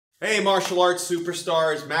Hey martial arts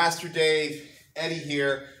superstars, Master Dave, Eddie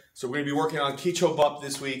here. So we're going to be working on Kicho Bup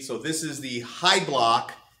this week. So this is the high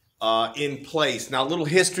block in place. Now a little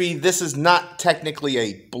history, this is not technically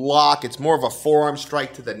a block. It's more of a forearm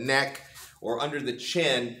strike to the neck or under the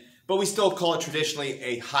chin, but we still call it traditionally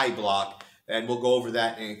a high block. And we'll go over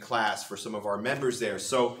that in class for some of our members there.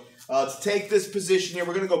 So to take this position here,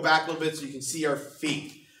 we're going to go back a little bit so you can see our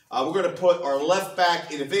feet. We're going to put our left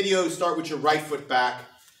back in the video. Start with your right foot back,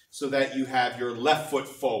 so that you have your left foot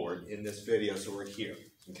forward in this video. So we're here,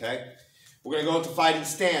 okay? We're going to go into fighting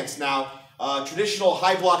stance. Now, traditional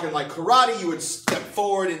high blocking like karate, you would step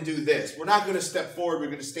forward and do this. We're not going to step forward. We're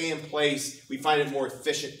going to stay in place. We find it more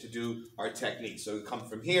efficient to do our technique. So we come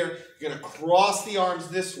from here. You're going to cross the arms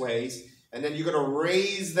this way, and then you're going to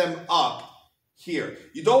raise them up here.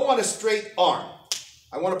 You don't want a straight arm.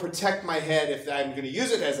 I want to protect my head if I'm going to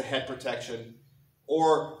use it as a head protection,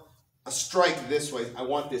 or a strike this way. I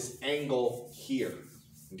want this angle here.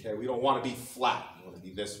 Okay, we don't want to be flat. We want to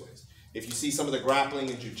be this way. If you see some of the grappling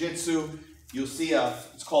in jiu-jitsu, you'll see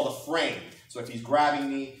it's called a frame. So if he's grabbing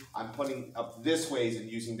me, I'm putting up this way and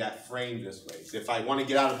using that frame this way. If I want to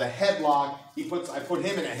get out of the headlock, I put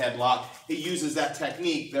him in a headlock. He uses that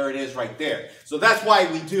technique. There it is right there. So that's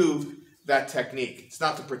why we do that technique. It's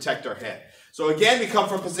not to protect our head. So again, we come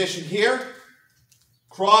from position here,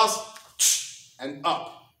 cross, and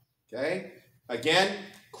up. Okay, again,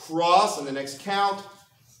 cross on the next count,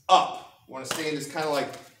 up. You want to stay in this kind of like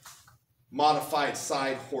modified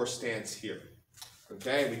side horse stance here.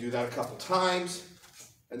 Okay, we do that a couple times,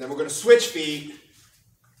 and then we're going to switch feet,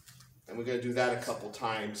 and we're going to do that a couple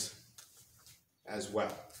times as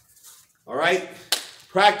well. All right,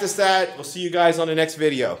 practice that. We'll see you guys on the next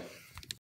video.